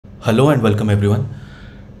Hello and welcome everyone.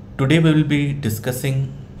 Today we will be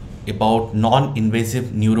discussing about non-invasive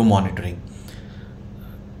neuromonitoring.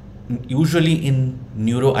 Usually in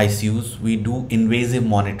neuro ICUs we do invasive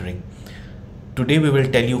monitoring. Today we will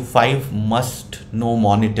tell you 5 must-know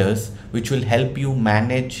monitors which will help you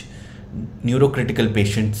manage neurocritical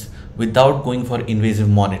patients without going for invasive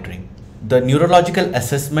monitoring. The neurological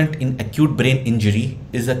assessment in acute brain injury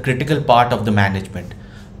is a critical part of the management.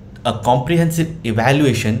 A comprehensive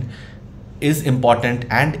evaluation is important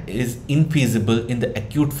and is infeasible in the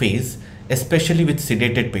acute phase, especially with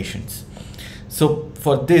sedated patients. So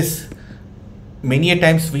for this, many a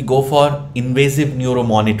times we go for invasive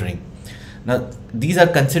neuromonitoring. Now, these are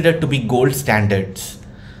considered to be gold standards.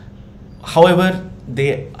 However,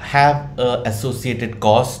 they have associated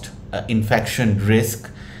cost, infection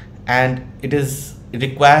risk, and it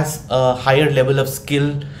requires a higher level of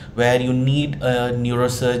skill where you need a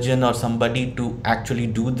neurosurgeon or somebody to actually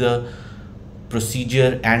do the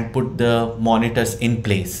procedure and put the monitors in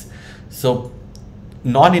place. So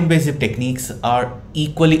non-invasive techniques are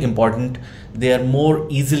equally important. They are more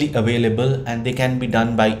easily available and they can be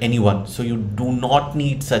done by anyone. So you do not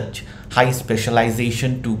need such high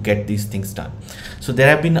specialization to get these things done. So there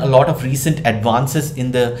have been a lot of recent advances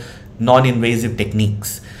in the non-invasive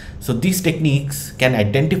techniques. So these techniques can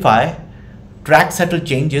identify, track subtle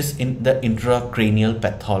changes in the intracranial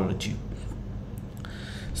pathology.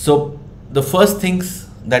 So the first things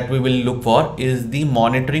that we will look for is the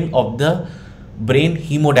monitoring of the brain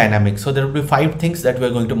hemodynamics. So there will be 5 things that we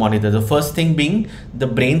are going to monitor. The first thing being the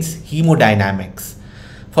brain's hemodynamics.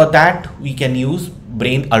 For that we can use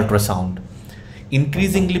brain ultrasound,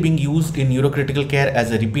 increasingly being used in neurocritical care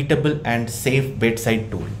as a repeatable and safe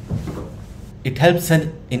bedside tool. It helps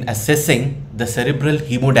in assessing the cerebral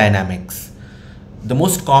hemodynamics. The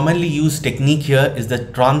most commonly used technique here is the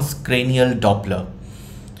transcranial Doppler.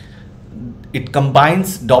 It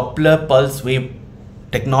combines Doppler pulse wave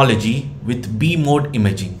technology with B-mode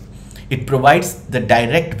imaging. It provides the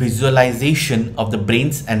direct visualization of the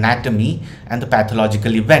brain's anatomy and the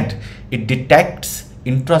pathological event. It detects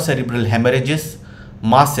intracerebral hemorrhages,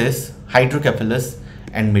 masses, hydrocephalus,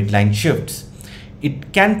 and midline shifts.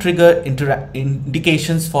 It can trigger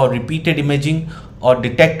indications for repeated imaging or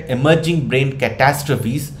detect emerging brain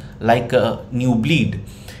catastrophes like a new bleed.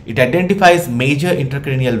 It identifies major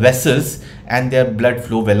intracranial vessels and their blood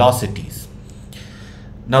flow velocities.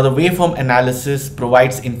 Now the waveform analysis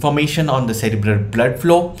provides information on the cerebral blood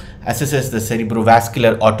flow, assesses the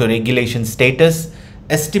cerebrovascular autoregulation status,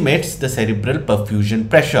 estimates the cerebral perfusion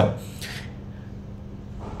pressure.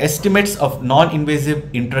 Estimates of non-invasive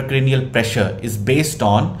intracranial pressure is based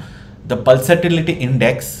on the pulsatility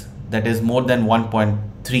index, that is more than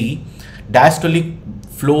 1.3, diastolic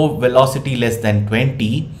flow velocity less than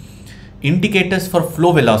 20, indicators for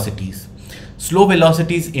flow velocities. Slow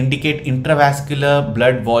velocities indicate intravascular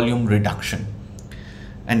blood volume reduction,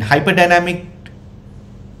 and hyperdynamic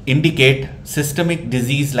indicate systemic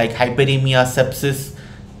disease like hyperemia, sepsis,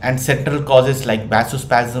 and central causes like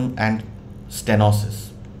vasospasm and stenosis.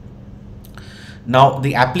 Now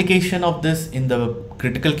the application of this in the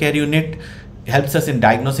critical care unit helps us in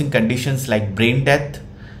diagnosing conditions like brain death,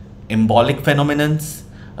 embolic phenomena,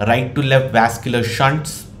 right to left vascular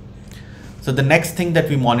shunts. So the next thing that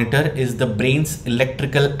we monitor is the brain's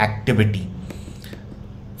electrical activity.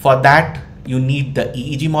 For that you need the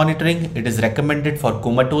EEG monitoring. It is recommended for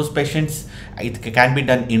comatose patients. It can be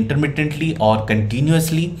done intermittently or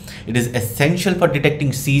continuously. It is essential for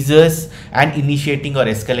detecting seizures and initiating or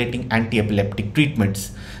escalating anti-epileptic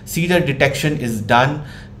treatments. Seizure detection is done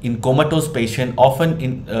in comatose patient,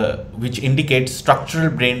 often which indicates structural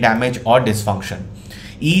brain damage or dysfunction.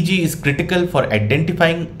 EEG is critical for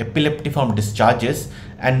identifying epileptiform discharges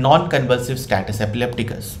and non-convulsive status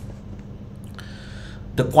epilepticus.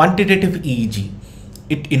 The quantitative EEG.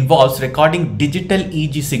 It involves recording digital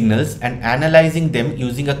EEG signals and analyzing them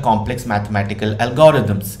using a complex mathematical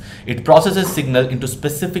algorithms. It processes signal into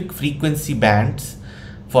specific frequency bands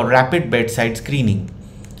for rapid bedside screening.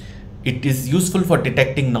 It is useful for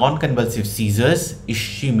detecting non-convulsive seizures,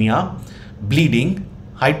 ischemia, bleeding,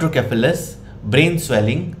 hydrocephalus, brain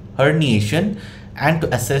swelling, herniation, and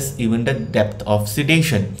to assess even the depth of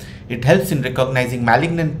sedation. It helps in recognizing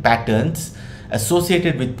malignant patterns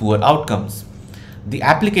associated with poor outcomes. The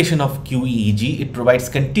application of QEEG, it provides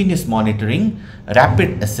continuous monitoring,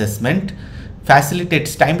 rapid assessment,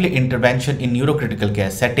 facilitates timely intervention in neurocritical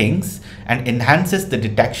care settings, and enhances the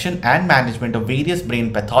detection and management of various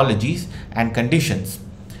brain pathologies and conditions.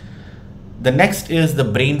 The next is the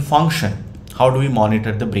brain function. How do we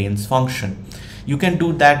monitor the brain's function? You can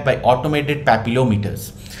do that by automated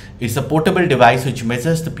papillometers. It's a portable device which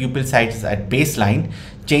measures the pupil size at baseline,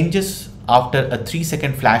 changes after a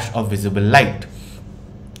 3-second flash of visible light.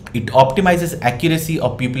 It optimizes accuracy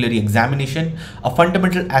of pupillary examination, a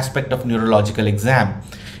fundamental aspect of neurological exam.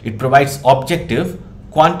 It provides objective,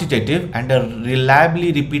 quantitative, and a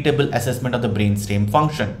reliably repeatable assessment of the brainstem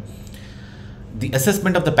function. The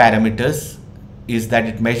assessment of the parameters is that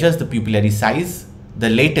it measures the pupillary size, the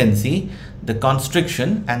latency, the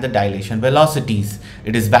constriction, and the dilation velocities.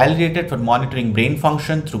 It is validated for monitoring brain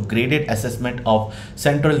function through graded assessment of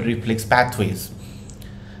central reflex pathways.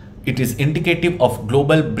 It is indicative of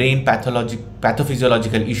global brain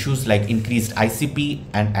pathophysiological issues like increased ICP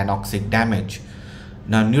and anoxic damage.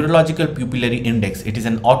 Now, neurological pupillary index. It is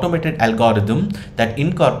an automated algorithm that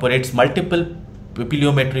incorporates multiple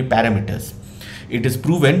pupillometry parameters. It is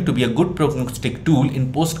proven to be a good prognostic tool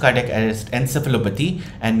in post-cardiac arrest encephalopathy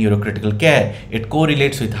and neurocritical care. It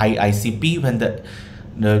correlates with high ICP when the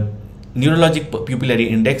neurologic pupillary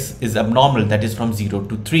index is abnormal, that is from 0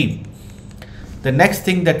 to 3. The next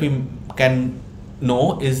thing that we can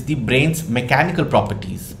know is the brain's mechanical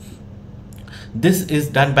properties. This is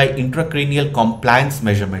done by intracranial compliance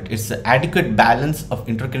measurement. It's the adequate balance of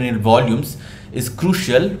intracranial volumes is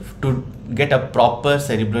crucial to get a proper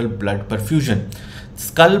cerebral blood perfusion.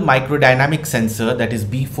 Skull microdynamic sensor, that is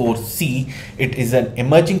B4C, it is an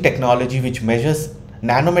emerging technology which measures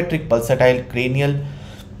nanometric pulsatile cranial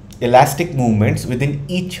elastic movements within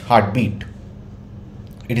each heartbeat.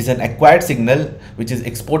 It is an acquired signal which is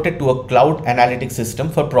exported to a cloud analytic system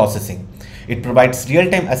for processing. It provides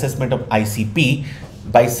real-time assessment of ICP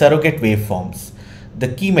by surrogate waveforms. The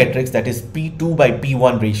key metrics, that is P2 by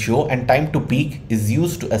P1 ratio and time to peak, is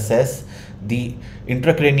used to assess the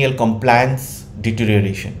intracranial compliance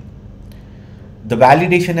deterioration. The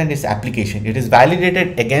validation and its application. It is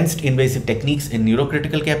validated against invasive techniques in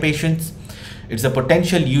neurocritical care patients. It's a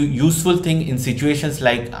potential useful thing in situations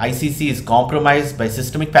like ICC is compromised by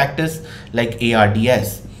systemic factors like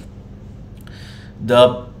ARDS.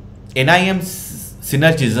 The NIM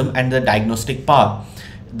synergism and the diagnostic power.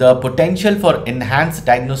 The potential for enhanced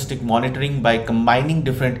diagnostic monitoring by combining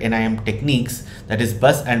different NIM techniques, that is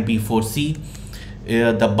BUS and B4C.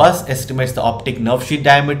 The BUS estimates the optic nerve sheath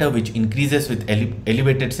diameter, which increases with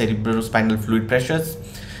elevated cerebrospinal fluid pressures,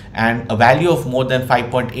 and a value of more than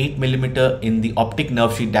 5.8 millimeter in the optic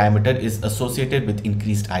nerve sheath diameter is associated with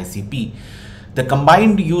increased ICP. The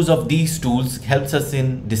combined use of these tools helps us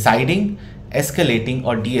in deciding, escalating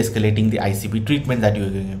or de-escalating the ICP treatment that you are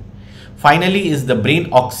giving. Finally is the brain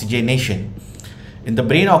oxygenation. In the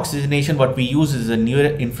brain oxygenation, what we use is a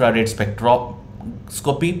near-infrared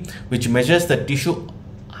spectroscopy which measures the tissue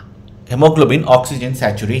hemoglobin oxygen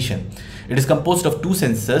saturation. It is composed of two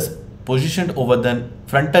sensors positioned over the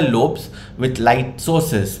frontal lobes with light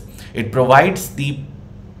sources. It provides the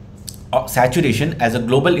saturation as a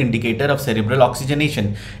global indicator of cerebral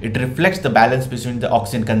oxygenation. It reflects the balance between the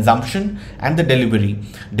oxygen consumption and the delivery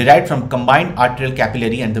derived from combined arterial,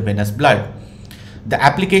 capillary and the venous blood. The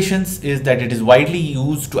applications is that it is widely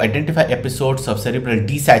used to identify episodes of cerebral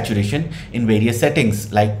desaturation in various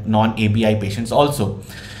settings like non-ABI patients also.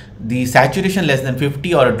 The saturation less than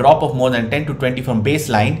 50 or a drop of more than 10 to 20 from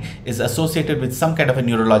baseline is associated with some kind of a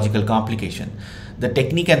neurological complication. The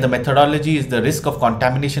technique and the methodology is the risk of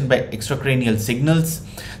contamination by extracranial signals.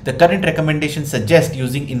 The current recommendations suggest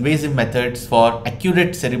using invasive methods for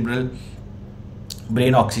accurate cerebral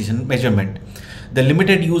brain oxygen measurement. The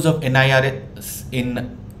limited use of NIRS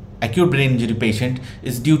in acute brain injury patient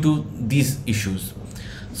is due to these issues.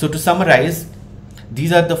 So to summarize,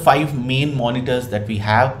 these are the 5 main monitors that we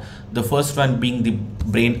have. The first one being the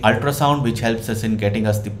brain ultrasound, which helps us in getting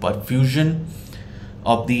us the perfusion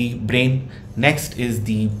of the brain. Next is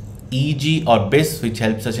the EEG or BIS, which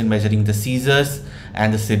helps us in measuring the seizures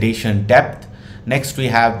and the sedation depth. Next we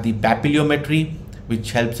have the papillometry,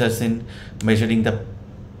 which helps us in measuring the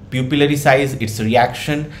pupillary size, its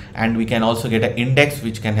reaction, and we can also get an index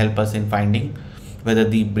which can help us in finding whether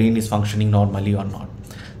the brain is functioning normally or not.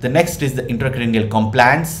 The next is the intracranial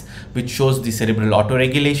compliance, which shows the cerebral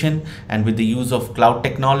autoregulation, and with the use of cloud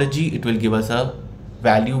technology, it will give us a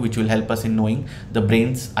value which will help us in knowing the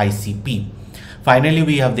brain's ICP. Finally,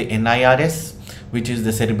 we have the NIRS, which is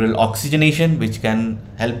the cerebral oxygenation, which can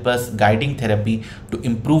help us guiding therapy to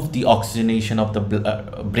improve the oxygenation of the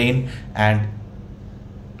brain and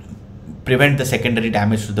prevent the secondary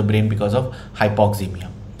damage to the brain because of hypoxemia.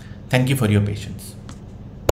 Thank you for your patience.